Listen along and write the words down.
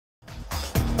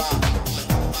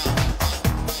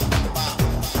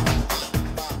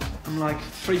like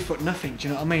 3 foot nothing, do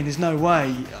you know what I mean? There's no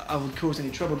way I would cause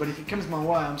any trouble, but if it comes my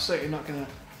way, I'm certainly not going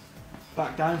to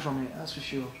back down from it, that's for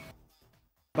sure.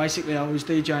 Basically, I was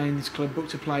DJing in this club,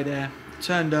 booked to play there,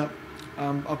 turned up,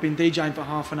 I've been DJing for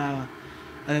half an hour,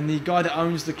 and then the guy that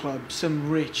owns the club, some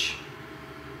rich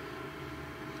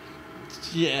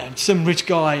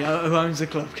guy who owns the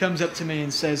club, comes up to me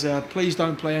and says, please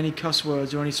don't play any cuss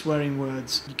words or any swearing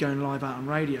words. You're going live out on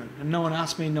radio. And no one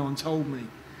asked me, no one told me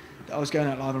that I was going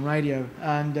out live on radio.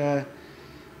 And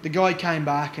the guy came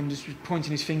back and just was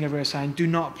pointing his finger over saying, do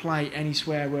not play any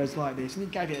swear words like this. And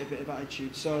he gave it a bit of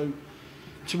attitude. So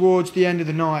towards the end of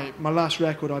the night, my last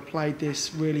record, I played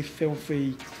this really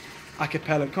filthy a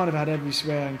cappella. Kind of had every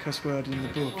swear and cuss word in the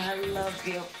book. Oh, I love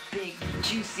your big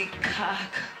juicy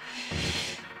cock.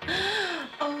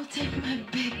 Oh, take my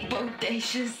big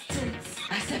bodacious tits.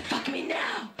 I said, fuck me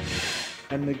now.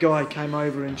 And the guy came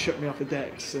over and chucked me off the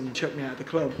decks and chucked me out of the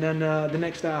club. And then the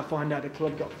next day I find out the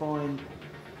club got fined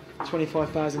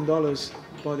 $25,000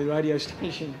 by the radio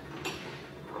station.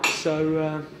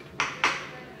 So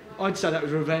I'd say that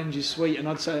was revenge is sweet, and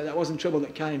I'd say that wasn't trouble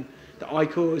that I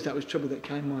caused, that was trouble that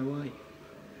came my way.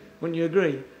 Wouldn't you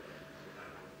agree?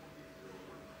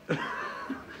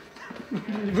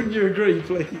 Wouldn't you agree,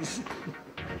 please?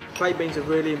 Baked beans are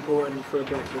really important for a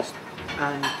breakfast,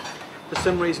 and for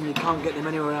some reason you can't get them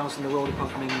anywhere else in the world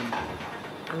apart from England.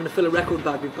 I'm going to fill a record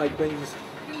bag with baked beans.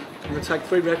 I'm going to take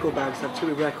 3 record bags, have 2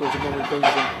 with records and 1 with beans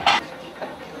in.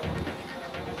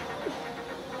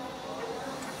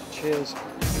 Cheers.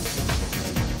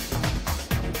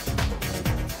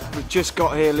 We've just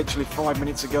got here literally 5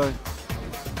 minutes ago.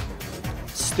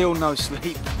 Still no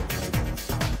sleep.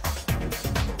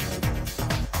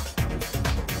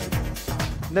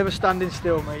 Never standing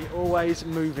still, mate, always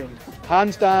moving.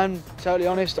 Hands down, totally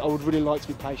honest, I would really like to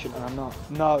be patient and I'm not.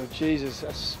 No, Jesus,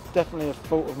 that's definitely a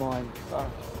fault of mine.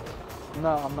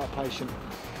 No, I'm not patient.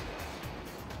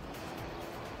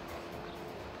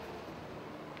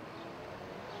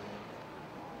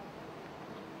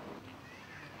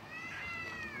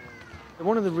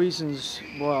 One of the reasons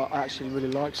why I actually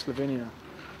really like Slovenia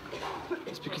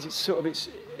is because it's sort of, it's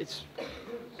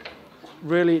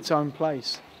really its own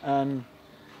place. And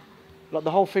like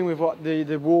the whole thing with what the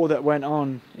war that went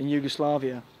on in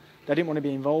Yugoslavia, they didn't want to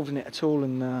be involved in it at all,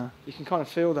 and you can kind of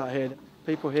feel that here.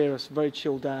 People here are very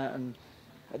chilled out and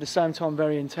at the same time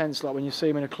very intense. Like when you see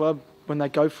them in a club, when they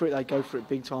go for it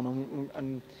big time,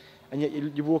 and yet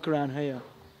you walk around here,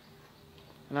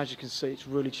 and as you can see, it's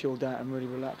really chilled out and really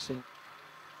relaxing.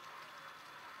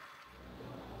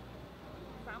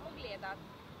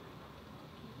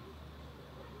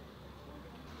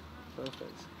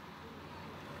 Perfect.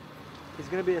 He's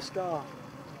going to be a star.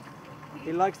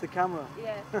 He likes the camera.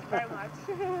 Yes, very much.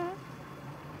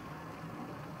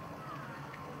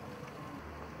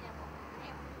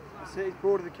 See, he's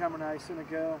bored of the camera now. He's seen a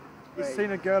girl. He's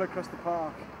seen a girl across the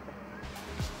park.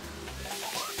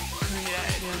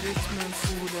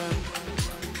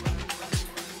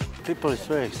 People is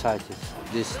very excited.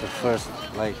 This is the first,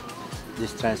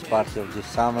 this trance party of this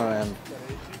summer, and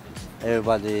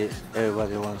everybody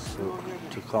wants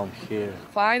to come here.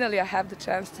 Finally, I have the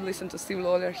chance to listen to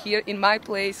Lawler here in my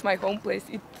place, my home place.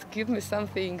 It gives me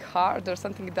something hard or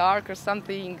something dark or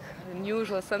something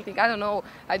unusual, something, I don't know.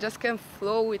 I just can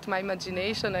flow with my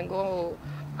imagination and go,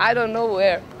 I don't know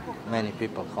where. Many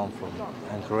people come from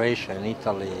Croatia and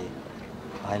Italy.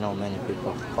 I know many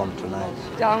people come tonight.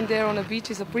 Down there on the beach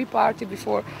is a pre-party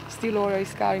before Lawler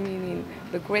is coming in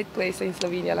the great place in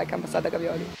Slovenia like Ambasada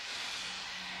Gavioli.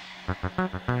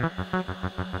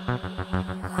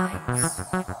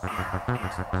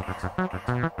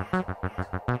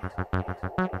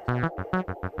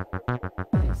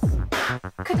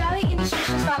 Kadali in die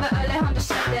Zwischenfarbe, alle haben die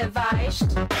Schritte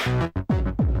weicht.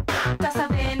 Das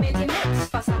haben wir mit ihm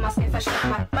mit, was am Masken versteckt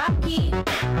macht Maki.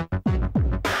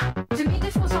 De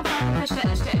midden voor zo'n party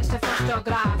is de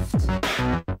fotograaf.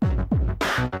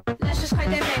 Lesjes ga je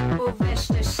weg, hoe wist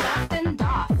de Schaft en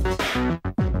Daft.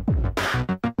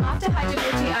 After Heide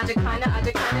Beauty, hatte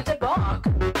keine de Borg.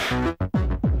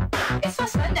 Ist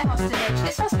was wenn der Hostelage,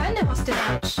 ist was wenn der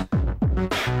Hostelage.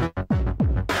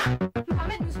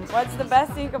 What's the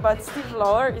best thing about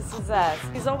Lawler is his ass.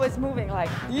 He's always moving like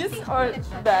this or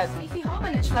that.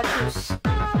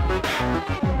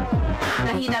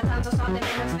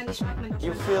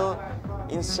 You feel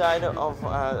inside of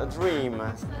a dream.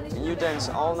 You dance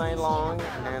all night long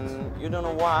and you don't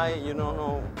know why, you don't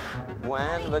know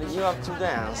when, but you have to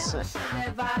dance.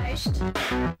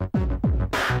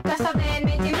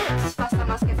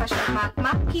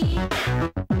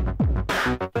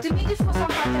 De midden voor zo'n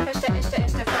party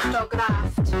is de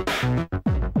fotograaf.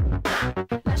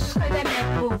 Lesjes ga je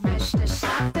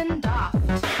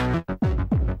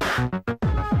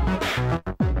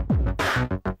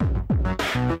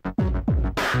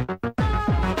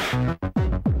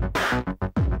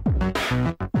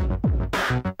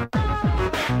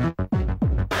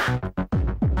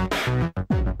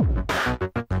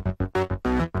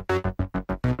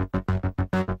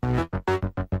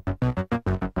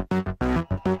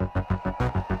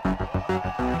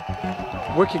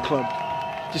wicked club.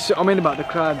 Just, I mean about the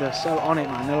crowd, they're so on it,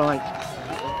 man. They're like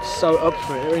so up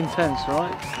for it. They're intense,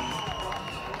 right?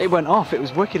 It went off. It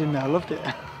was wicked in there. I loved it.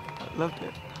 Loved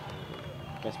it.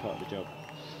 Best part of the job.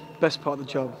 Best part of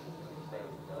the job.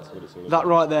 That's what it's all about. That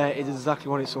right there is exactly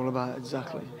what it's all about.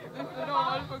 Exactly.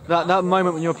 That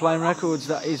moment when you're playing records,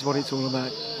 that is what it's all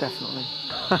about. Definitely.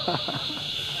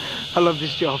 I love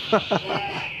this job.